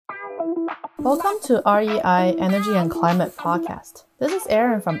Welcome to REI Energy and Climate Podcast. This is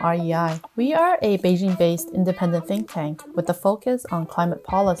Erin from REI. We are a Beijing-based independent think tank with a focus on climate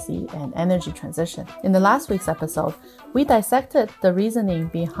policy and energy transition. In the last week's episode, we dissected the reasoning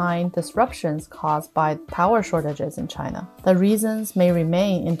behind disruptions caused by power shortages in China. The reasons may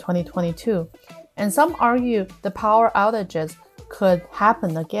remain in 2022, and some argue the power outages could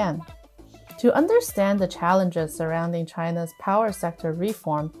happen again. To understand the challenges surrounding China's power sector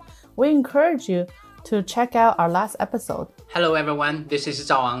reform, we encourage you to check out our last episode. Hello everyone, this is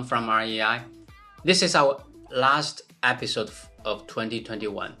Zhao Wang from REI. This is our last episode of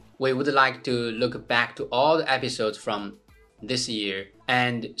 2021. We would like to look back to all the episodes from this year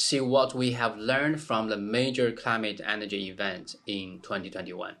and see what we have learned from the major climate energy events in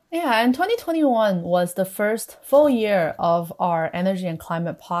 2021. Yeah, and 2021 was the first full year of our Energy and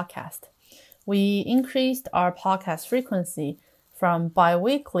Climate podcast. We increased our podcast frequency from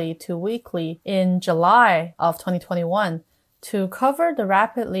bi-weekly to weekly in July of 2021 to cover the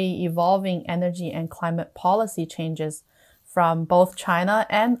rapidly evolving energy and climate policy changes from both China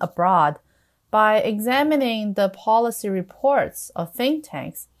and abroad by examining the policy reports of think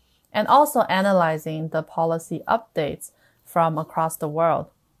tanks and also analyzing the policy updates from across the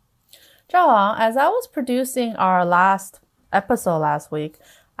world. Zhao, as I was producing our last episode last week,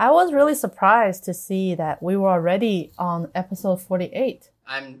 I was really surprised to see that we were already on episode 48.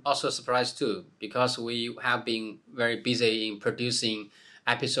 I'm also surprised too, because we have been very busy in producing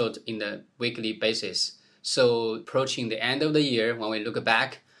episodes in the weekly basis. So approaching the end of the year, when we look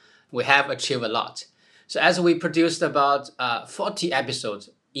back, we have achieved a lot. So as we produced about 40 episodes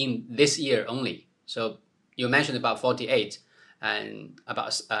in this year only. So you mentioned about 48 and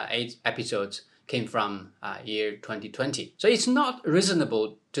about 8 episodes came from year 2020. So it's not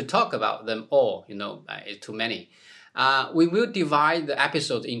reasonable to talk about them all, it's too many. We will divide the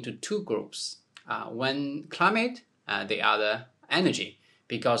episodes into two groups. One climate, the other energy,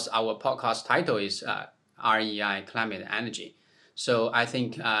 because our podcast title is REI Climate Energy. So I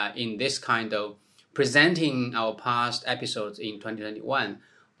think in this kind of presenting our past episodes in 2021,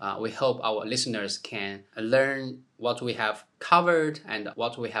 we hope our listeners can learn what we have covered and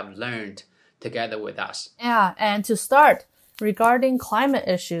what we have learned together with us. Yeah, and to start, regarding climate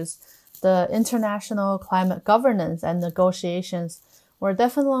issues, the international climate governance and negotiations were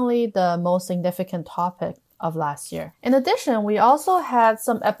definitely the most significant topic of last year. In addition, we also had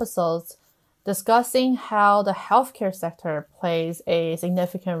some episodes discussing how the healthcare sector plays a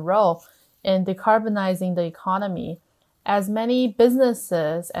significant role in decarbonizing the economy, as many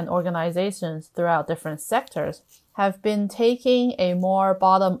businesses and organizations throughout different sectors have been taking a more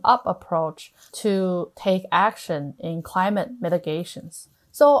bottom-up approach to take action in climate mitigations.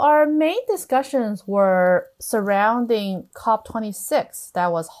 So our main discussions were surrounding COP26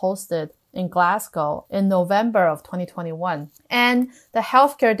 that was hosted in Glasgow in November of 2021, and the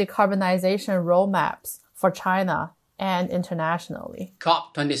healthcare decarbonization roadmaps for China and internationally.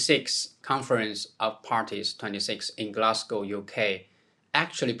 COP26, Conference of Parties 26 in Glasgow, UK,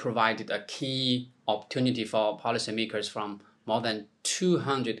 actually provided a key opportunity for policymakers from more than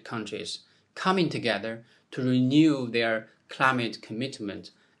 200 countries coming together to renew their climate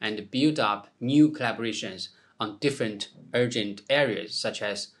commitment and build up new collaborations on different urgent areas such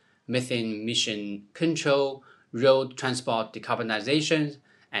as methane emission control, road transport decarbonization,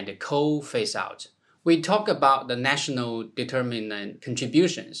 and coal phase-out. We talk about the national determinant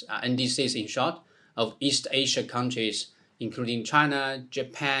contributions, NDCs in short, of East Asia countries, including China,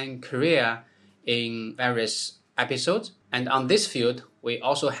 Japan, Korea, in various episodes. And on this field, we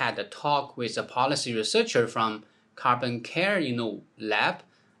also had a talk with a policy researcher from Carbon Care Lab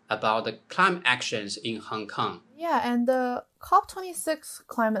about the climate actions in Hong Kong. Yeah, and the COP26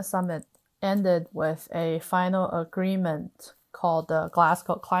 Climate Summit ended with a final agreement called the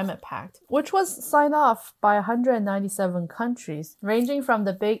Glasgow Climate Pact, which was signed off by 197 countries, ranging from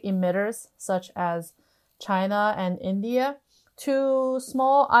the big emitters such as China and India to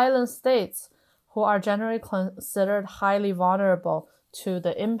small island states who are generally considered highly vulnerable to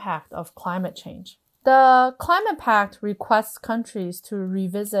the impact of climate change. The Climate Pact requests countries to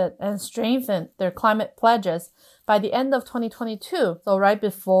revisit and strengthen their climate pledges by the end of 2022, so right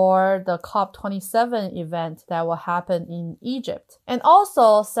before the COP27 event that will happen in Egypt, and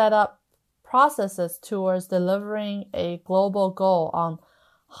also set up processes towards delivering a global goal on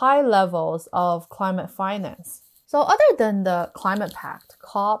high levels of climate finance. So other than the Climate Pact,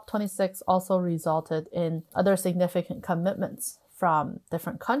 COP26 also resulted in other significant commitments from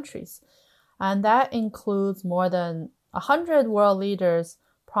different countries. And that includes more than 100 world leaders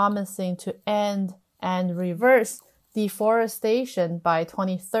promising to end and reverse deforestation by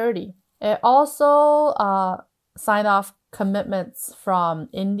 2030. It also signed off commitments from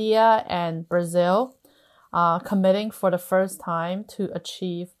India and Brazil, committing for the first time to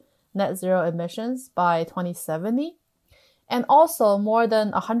achieve net zero emissions by 2070. And also more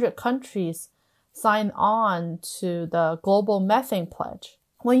than 100 countries signed on to the Global Methane Pledge.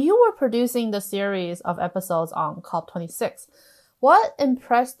 When you were producing the series of episodes on COP26, what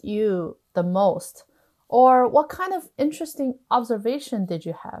impressed you the most? Or what kind of interesting observation did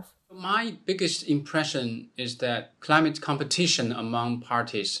you have? My biggest impression is that climate competition among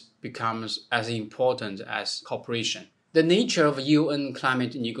parties becomes as important as cooperation. The nature of UN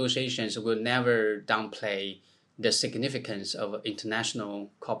climate negotiations will never downplay the significance of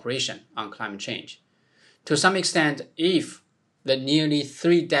international cooperation on climate change. To some extent, if the nearly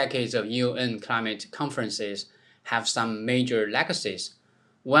 3 decades of UN climate conferences have some major legacies,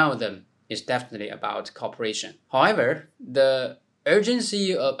 one of them is definitely about cooperation. However, the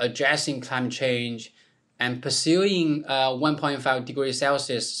urgency of addressing climate change and pursuing a 1.5 degrees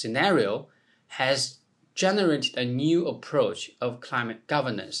Celsius scenario has generated a new approach of climate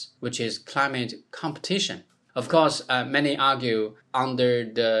governance, which is climate competition. Of course, many argue under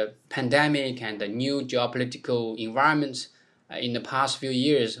the pandemic and the new geopolitical environment in the past few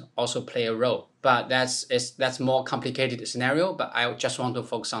years also play a role. But that's more complicated scenario, but I just want to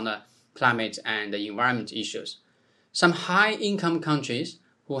focus on the climate and the environment issues. Some high-income countries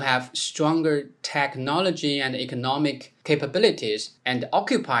who have stronger technology and economic capabilities and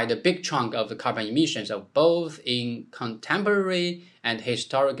occupy the big chunk of the carbon emissions of both in contemporary and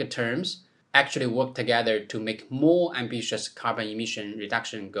historical terms actually work together to make more ambitious carbon emission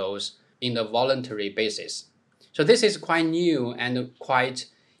reduction goals in a voluntary basis. So this is quite new and quite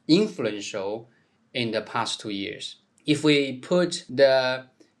influential in the past 2 years. If we put the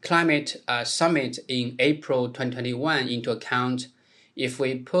climate summit in April 2021 into account, if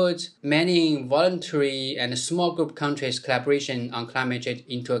we put many voluntary and small group countries' collaboration on climate change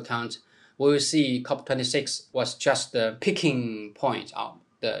into account, we will see COP26 was just the picking point of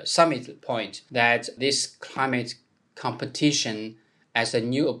the summit point that this climate competition as a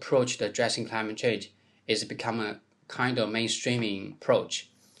new approach to addressing climate change is become a kind of mainstreaming approach.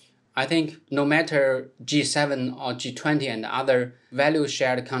 I think no matter G7 or G20 and other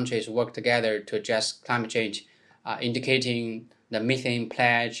value-shared countries work together to address climate change, indicating the methane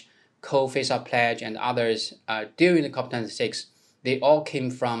pledge, coal phase-out pledge, and others during the COP26, they all came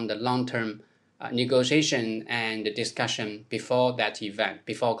from the long-term negotiation and discussion before that event,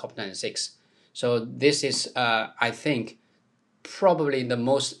 before COP26. So this is, I think, probably the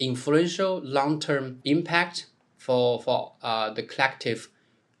most influential long-term impact for the collective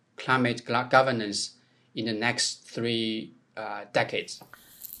climate governance in the next 3 decades.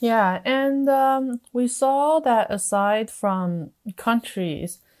 Yeah, and we saw that aside from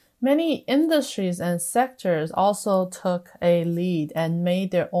countries, many industries and sectors also took a lead and made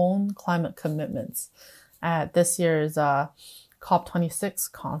their own climate commitments at this year's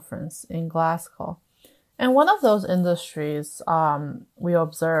COP26 conference in Glasgow. And one of those industries we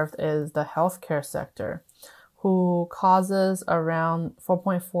observed is the healthcare sector, who causes around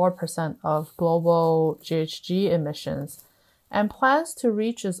 4.4% of global GHG emissions and plans to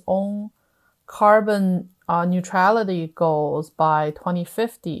reach its own carbon neutrality goals by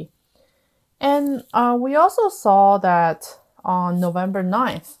 2050. And we also saw that on November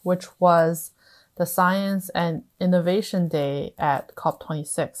 9th, which was the Science and Innovation Day at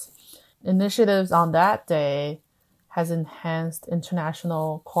COP26, initiatives on that day has enhanced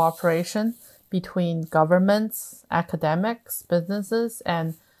international cooperation between governments, academics, businesses,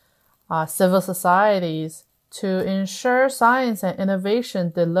 and civil societies to ensure science and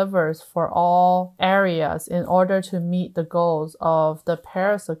innovation delivers for all areas in order to meet the goals of the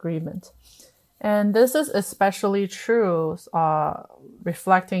Paris Agreement. And this is especially true,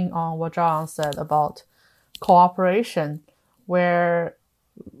 reflecting on what Zhang said about cooperation, where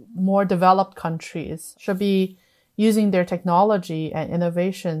more developed countries should be using their technology and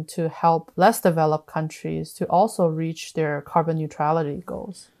innovation to help less developed countries to also reach their carbon neutrality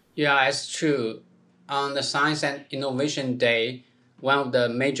goals. Yeah, it's true. On the Science and Innovation Day, one of the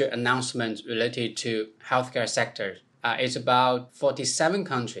major announcements related to healthcare sector is about 47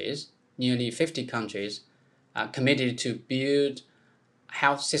 countries, nearly 50 countries, committed to build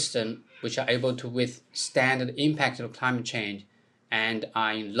health systems which are able to withstand the impact of climate change and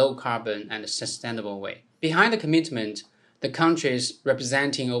are in low carbon and sustainable way. Behind the commitment, the countries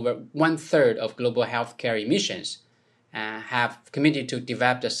representing over 1/3 of global healthcare emissions have committed to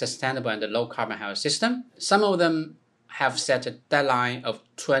develop a sustainable and low carbon health system. Some of them have set a deadline of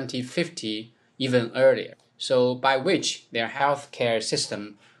 2050 even earlier. so by which their healthcare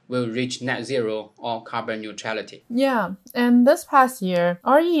system will reach net zero or carbon neutrality. Yeah, and this past year,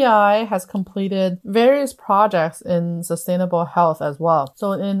 REI has completed various projects in sustainable health as well.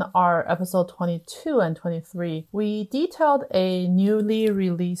 So in our episode 22 and 23, we detailed a newly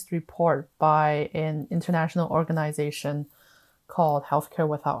released report by an international organization called Healthcare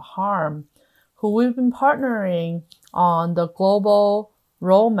Without Harm, who we've been partnering on the global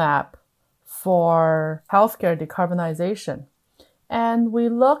roadmap for healthcare decarbonization. And we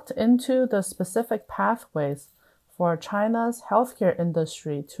looked into the specific pathways for China's healthcare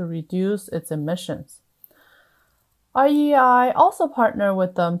industry to reduce its emissions. REI also partnered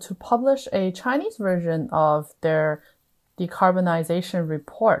with them to publish a Chinese version of their decarbonization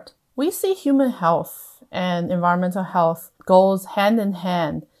report. We see human health and environmental health goes hand in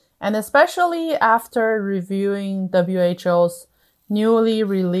hand, and especially after reviewing WHO's newly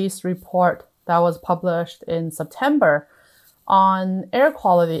released report that was published in September on air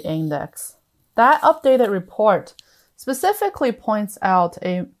quality index. That updated report specifically points out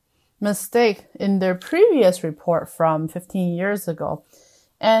a mistake in their previous report from 15 years ago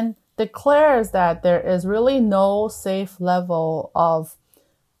and declares that there is really no safe level of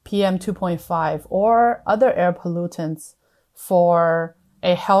PM 2.5 or other air pollutants for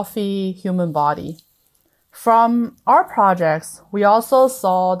a healthy human body. From our projects, we also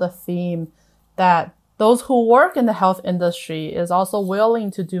saw the theme that those who work in the health industry is also willing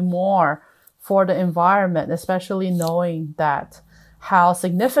to do more for the environment, especially knowing that how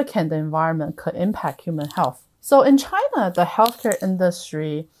significant the environment could impact human health. So in China, the healthcare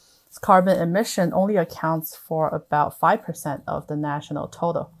industry's carbon emission only accounts for about 5% of the national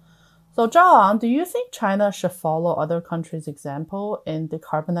total. So Zhao, do you think China should follow other countries' example in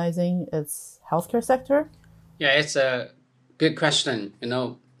decarbonizing its healthcare sector? Yeah, it's a good question.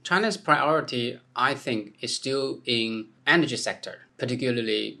 China's priority, I think, is still in energy sector,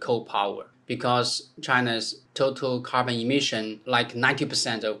 particularly coal power, because China's total carbon emission, like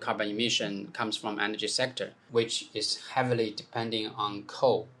 90% of carbon emission comes from energy sector, which is heavily depending on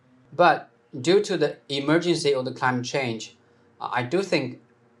coal. But due to the emergency of the climate change, I do think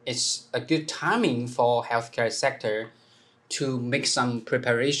it's a good timing for healthcare sector to make some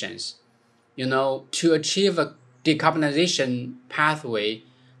preparations. To achieve a decarbonization pathway,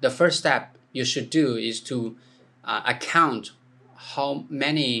 the first step you should do is to account how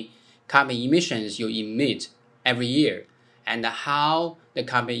many carbon emissions you emit every year and how the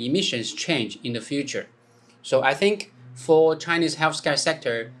carbon emissions change in the future. So I think for Chinese healthcare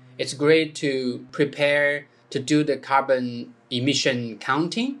sector, it's great to prepare to do the carbon emission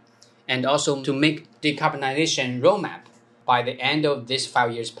counting and also to make decarbonization roadmap by the end of this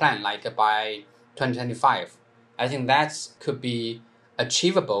 5 years plan, like by 2025. I think that could be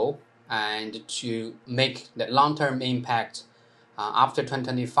achievable, and to make the long-term impact after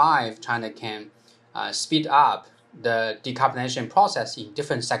 2025, China can speed up the decarbonization process in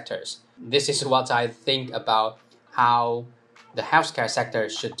different sectors. This is what I think about how the healthcare sector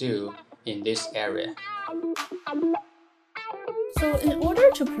should do in this area. So in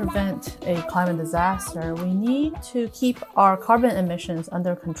order to prevent a climate disaster, we need to keep our carbon emissions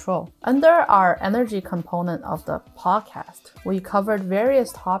under control. Under our energy component of the podcast, we covered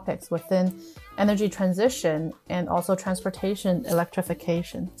various topics within energy transition and also transportation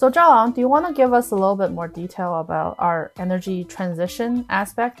electrification. So Zhao, do you want to give us a little bit more detail about our energy transition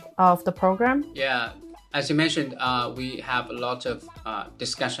aspect of the program? Yeah. As you mentioned, we have a lot of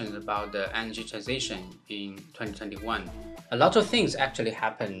discussions about the energy transition in 2021. A lot of things actually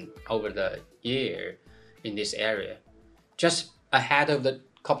happened over the year in this area. Just ahead of the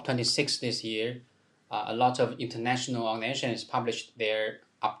COP26 this year, a lot of international organizations published their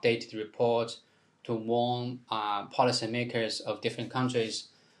updated report to warn policymakers of different countries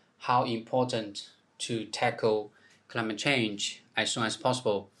how important to tackle climate change as soon as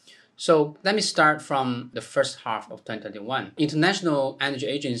possible. So let me start from the first half of 2021. International Energy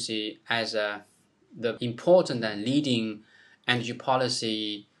Agency, as the important and leading energy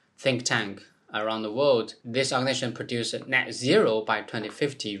policy think tank around the world, this organization produced a net zero by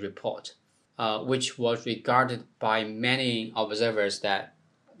 2050 report, which was regarded by many observers that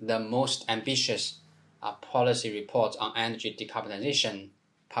the most ambitious policy report on energy decarbonization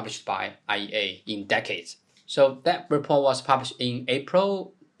published by IEA in decades. So that report was published in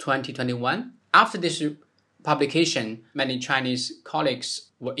April 2021. After this publication, many Chinese colleagues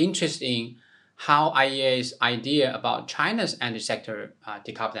were interested in how IEA's idea about China's energy sector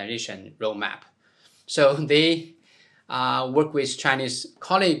decarbonization roadmap. So they work with Chinese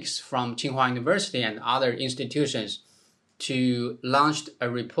colleagues from Tsinghua University and other institutions to launch a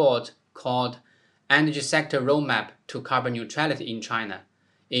report called Energy Sector Roadmap to Carbon Neutrality in China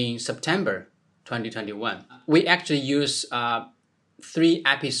in September 2021. We actually use 3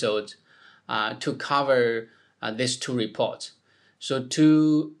 episodes to cover these 2 reports. So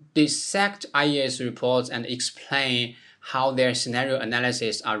to dissect IEA's reports and explain how their scenario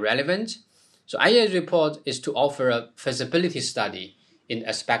analysis are relevant. So IEA's report is to offer a feasibility study in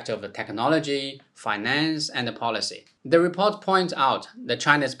aspect of the technology, finance, and the policy. The report points out, the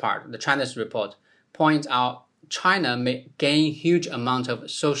China's report points out China may gain huge amount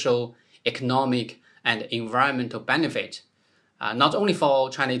of social, economic, and environmental benefit, not only for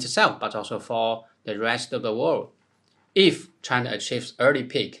China itself, but also for the rest of the world, if China achieves early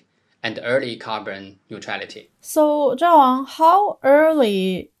peak and early carbon neutrality. So, Zhao, how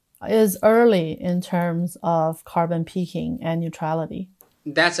early is early in terms of carbon peaking and neutrality?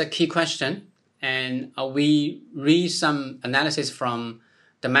 That's a key question. And we read some analysis from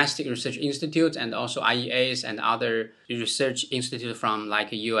domestic research institutes and also IEAs and other research institutes from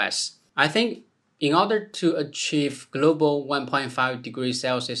like US. I think in order to achieve global 1.5 degrees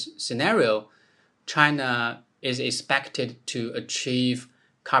Celsius scenario, China is expected to achieve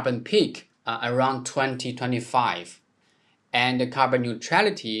carbon peak around 2025 and the carbon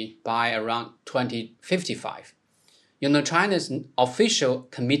neutrality by around 2055. China's official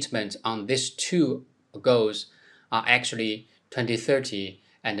commitment on these 2 goals are actually 2030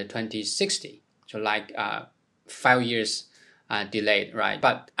 and 2060. So like 5 years delayed, right?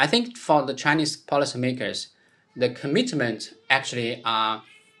 But I think for the Chinese policymakers, the commitment actually are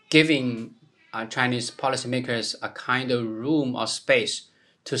giving Chinese policymakers a kind of room or space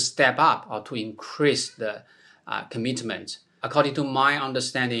to step up or to increase the commitment. According to my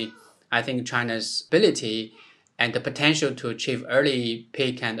understanding, I think China's ability and the potential to achieve early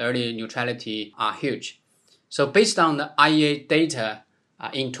peak and early neutrality are huge. So based on the IEA data,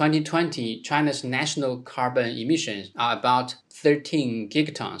 in 2020, China's national carbon emissions are about 13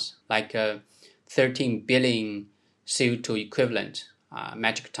 gigatons, like 13 billion CO2 equivalent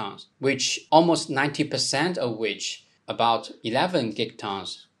metric tons, which almost 90% of which, about 11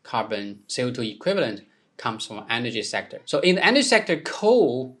 gigatons carbon CO2 equivalent, comes from energy sector. So in the energy sector,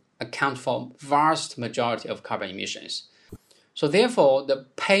 coal account for vast majority of carbon emissions. So therefore, the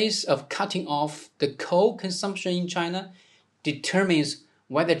pace of cutting off the coal consumption in China determines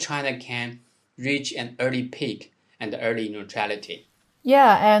whether China can reach an early peak and early neutrality.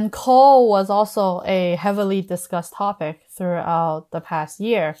 Yeah, and coal was also a heavily discussed topic throughout the past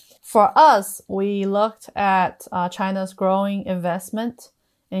year. For us, we looked at China's growing investment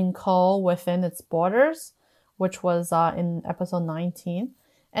in coal within its borders, which was in episode 19,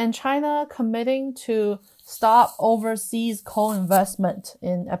 and China committing to stop overseas coal investment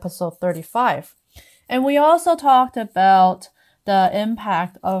in episode 35. And we also talked about the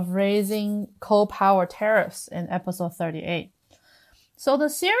impact of raising coal power tariffs in episode 38. So the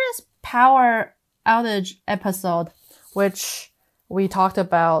serious power outage episode, which we talked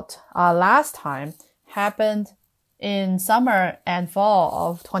about last time, happened in summer and fall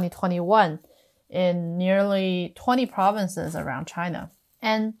of 2021 in nearly 20 provinces around China.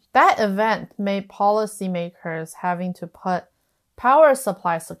 And that event made policymakers having to put power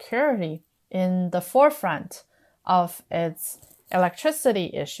supply security in the forefront of its electricity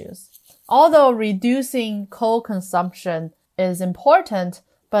issues. Although reducing coal consumption is important,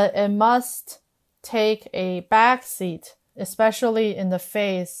 but it must take a backseat, especially in the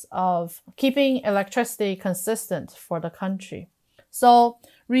face of keeping electricity consistent for the country. So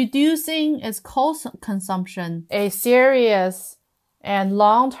reducing its coal consumption, a serious and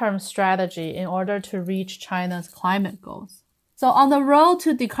long-term strategy in order to reach China's climate goals. So on the road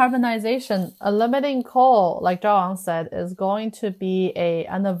to decarbonization, limiting coal, like Zhao said, is going to be an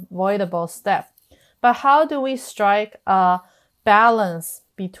unavoidable step. But how do we strike a balance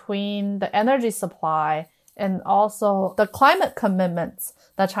between the energy supply and also the climate commitments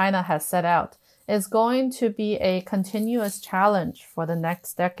that China has set out is going to be a continuous challenge for the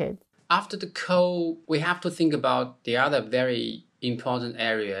next decade. After the coal, we have to think about the other very important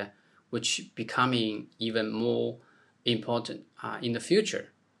area, which becoming even more important in the future,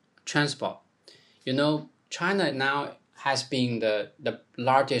 transport. China now has been the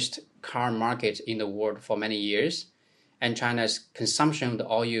largest car market in the world for many years, and China's consumption of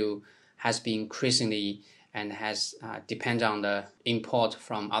the oil has been increasingly and has depended on the import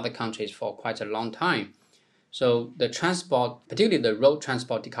from other countries for quite a long time. So the transport, particularly the road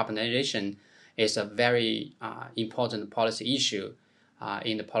transport decarbonization, is a very important policy issue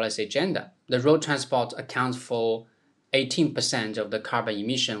in the policy agenda. The road transport accounts for 18% of the carbon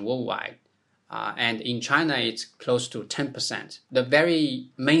emission worldwide, and in China, it's close to 10%. The very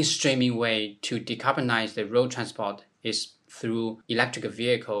mainstreaming way to decarbonize the road transport is through electric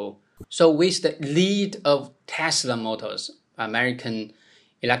vehicle. So with the lead of Tesla Motors, American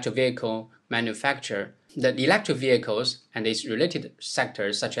electric vehicle manufacturer, the electric vehicles and its related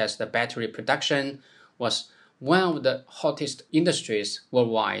sectors, such as the battery production, was one of the hottest industries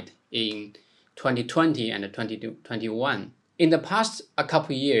worldwide in 2020 and 2021. In the past a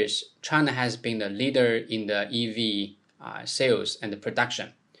couple of years, China has been the leader in the EV sales and the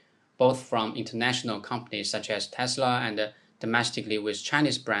production, both from international companies such as Tesla and domestically with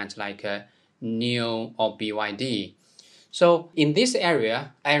Chinese brands like NIO or BYD. So in this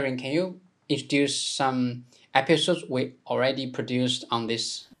area, Aaron, can you introduce some episodes we already produced on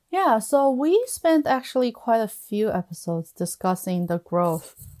this? Yeah, so we spent actually quite a few episodes discussing the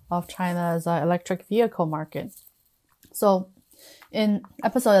growth of China's electric vehicle market. So in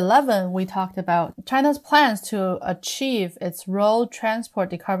episode 11, we talked about China's plans to achieve its road transport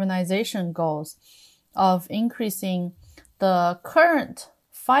decarbonization goals of increasing the current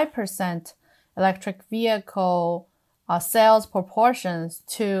 5% electric vehicle sales proportions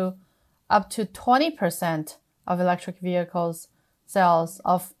to up to 20% of electric vehicles sales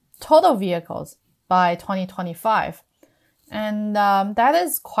of total vehicles by 2025. And that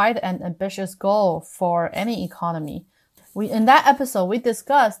is quite an ambitious goal for any economy. In that episode, we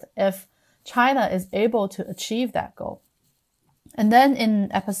discussed if China is able to achieve that goal. And then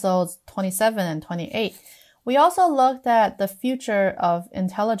in episodes 27 and 28, we also looked at the future of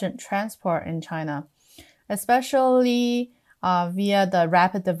intelligent transport in China, especially via the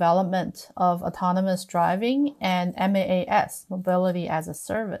rapid development of autonomous driving and MaaS, mobility as a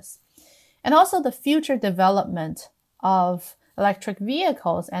service, and also the future development of electric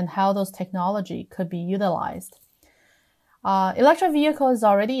vehicles and how those technology could be utilized. Electric vehicle is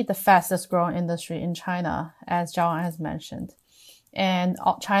already the fastest growing industry in China, as Zhao has mentioned. And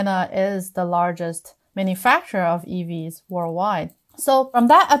China is the largest manufacturer of EVs worldwide. So from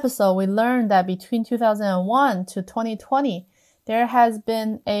that episode, we learned that between 2001 to 2020, there has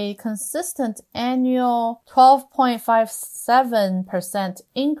been a consistent annual 12.57%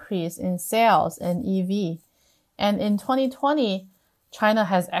 increase in sales in EV. And in 2020, China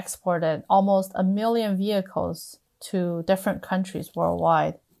has exported almost 1 million vehicles to different countries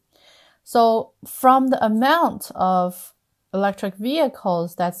worldwide. So from the amount of electric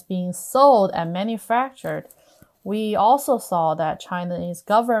vehicles that's being sold and manufactured, we also saw that Chinese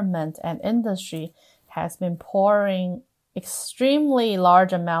government and industry has been pouring extremely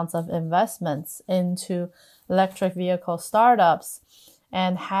large amounts of investments into electric vehicle startups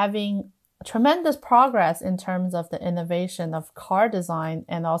and having tremendous progress in terms of the innovation of car design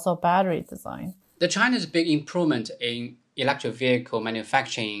and also battery design. The China's big improvement in electric vehicle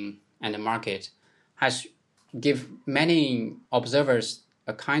manufacturing and the market has given many observers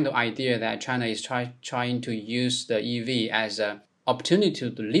a kind of idea that China is trying to use the EV as an opportunity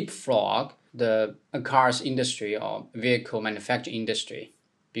to leapfrog the cars industry or vehicle manufacturing industry.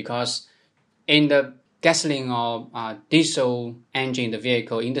 Because in the gasoline or diesel engine, the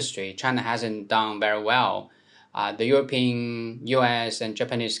vehicle industry, China hasn't done very well. The European, US, and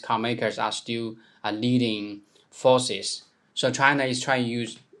Japanese car makers are still leading forces. So China is trying to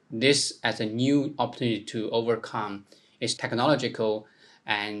use this as a new opportunity to overcome its technological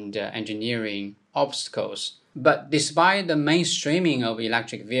and engineering obstacles. But despite the mainstreaming of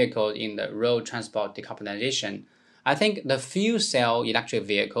electric vehicles in the road transport decarbonization, I think the fuel cell electric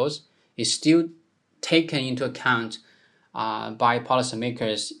vehicles is still taken into account by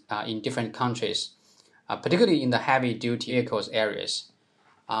policymakers in different countries, particularly in the heavy-duty vehicles areas.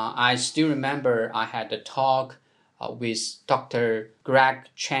 I still remember I had a talk with Dr. Greg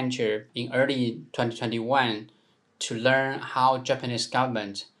Chancher in early 2021 to learn how Japanese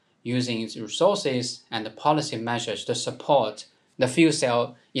government using its resources and the policy measures to support the fuel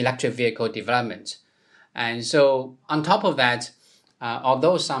cell electric vehicle development. And so on top of that,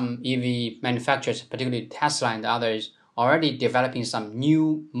 although some EV manufacturers, particularly Tesla and others, are already developing some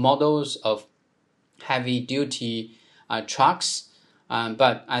new models of heavy-duty trucks,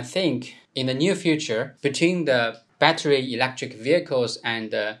 but I think in the near future, between the battery electric vehicles and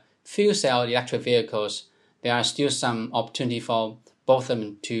the fuel cell electric vehicles, there are still some opportunity for both of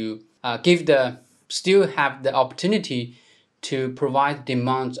them to still have the opportunity to provide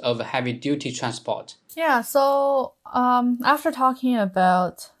demand of heavy-duty transport. Yeah, so after talking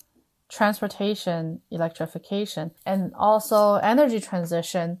about transportation electrification and also energy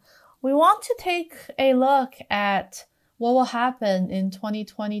transition, we want to take a look at what will happen in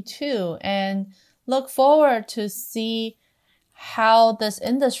 2022 and look forward to see how this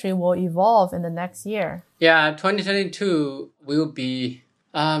industry will evolve in the next year. Yeah, 2022 will be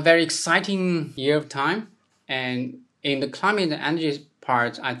a very exciting year of time. And in the climate and energy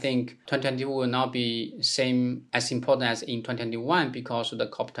part, I think 2022 will not be same as important as in 2021 because the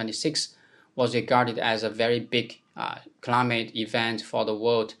COP26 was regarded as a very big climate event for the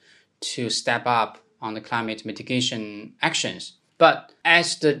world to step up on the climate mitigation actions. But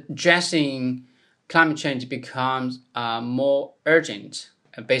as the addressing climate change becomes more urgent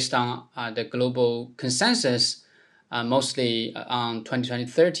based on the global consensus, mostly on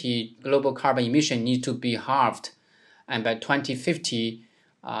 2030, global carbon emission need to be halved. And by 2050,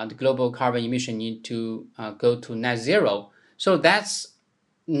 the global carbon emission need to go to net zero. So that's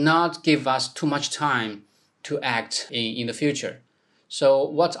not give us too much time to act in the future. So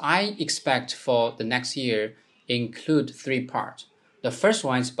what I expect for the next year include three parts. The first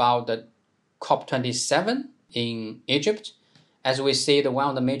one is about the COP27 in Egypt. As we see, one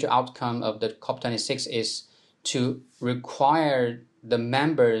of the major outcomes of the COP26 is to require the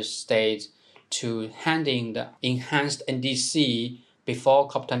member states to hand in the enhanced NDC before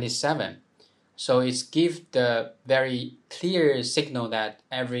COP27. So it gives the very clear signal that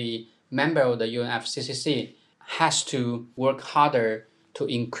every member of the UNFCCC has to work harder to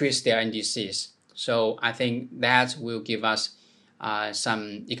increase their NDCs. So I think that will give us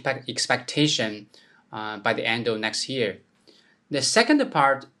some expectation by the end of next year. The second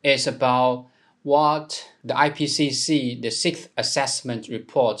part is about what the IPCC, the sixth assessment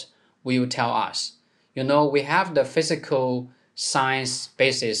report, will tell us. You know, we have the physical science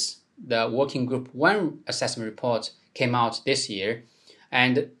basis. The Working Group 1 assessment report came out this year.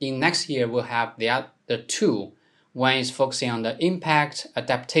 And in next year, we'll have the two. One is focusing on the impact,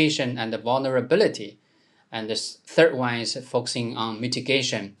 adaptation, and the vulnerability. And the third one is focusing on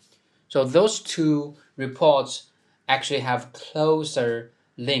mitigation. So those two reports actually have closer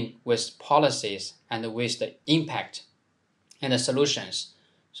link with policies and with the impact and the solutions.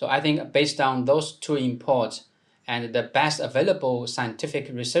 So I think based on those two reports and the best available scientific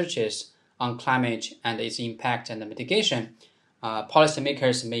researches on climate and its impact and the mitigation,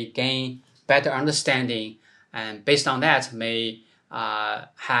 policymakers may gain better understanding, and based on that may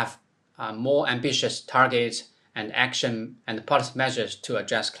have more ambitious targets and action and policy measures to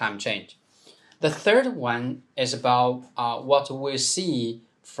address climate change. The third one is about what we see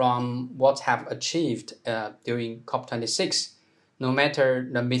from what have achieved during COP26, no matter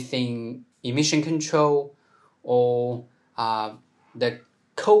the methane emission control or the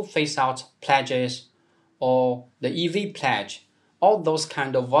coal phase-out pledges or the EV pledge, all those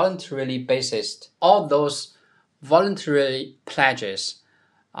kind of voluntarily basis, all those voluntary pledges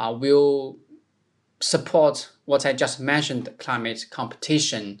will support what I just mentioned, climate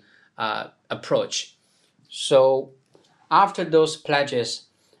competition approach. So after those pledges,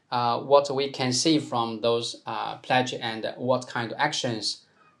 what we can see from those pledges and what kind of actions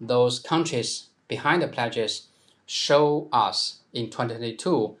those countries behind the pledges show us in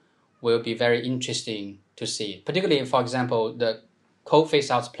 2022 will be very interesting to see. Particularly, for example, the coal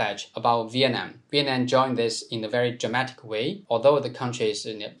phase-out pledge about Vietnam. Vietnam joined this in a very dramatic way. Although the country is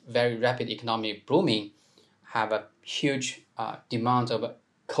in a very rapid economic booming, have a huge demand of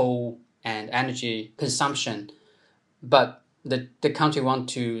coal and energy consumption, but the country want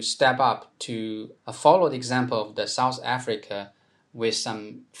to step up to follow the example of the South Africa with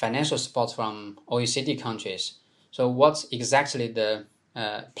some financial support from OECD countries. So what exactly the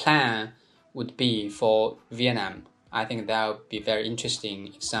plan would be for Vietnam? I think that would be a very interesting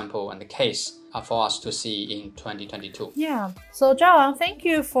example and the case for us to see in 2022. Yeah. So Zhaowang, thank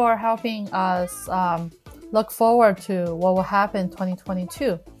you for helping us look forward to what will happen in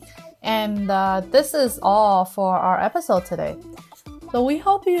 2022. And this is all for our episode today. So we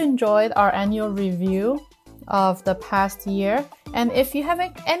hope you enjoyed our annual review of the past year. And if you have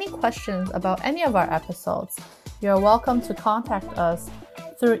any questions about any of our episodes, you're welcome to contact us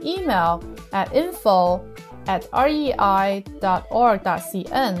through email at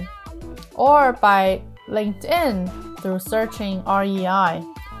info@rei.org.cn or by LinkedIn through searching REI.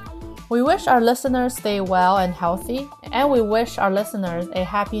 We wish our listeners stay well and healthy, and we wish our listeners a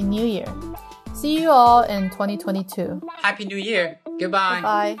Happy New Year. See you all in 2022. Happy New Year. Goodbye.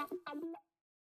 Bye.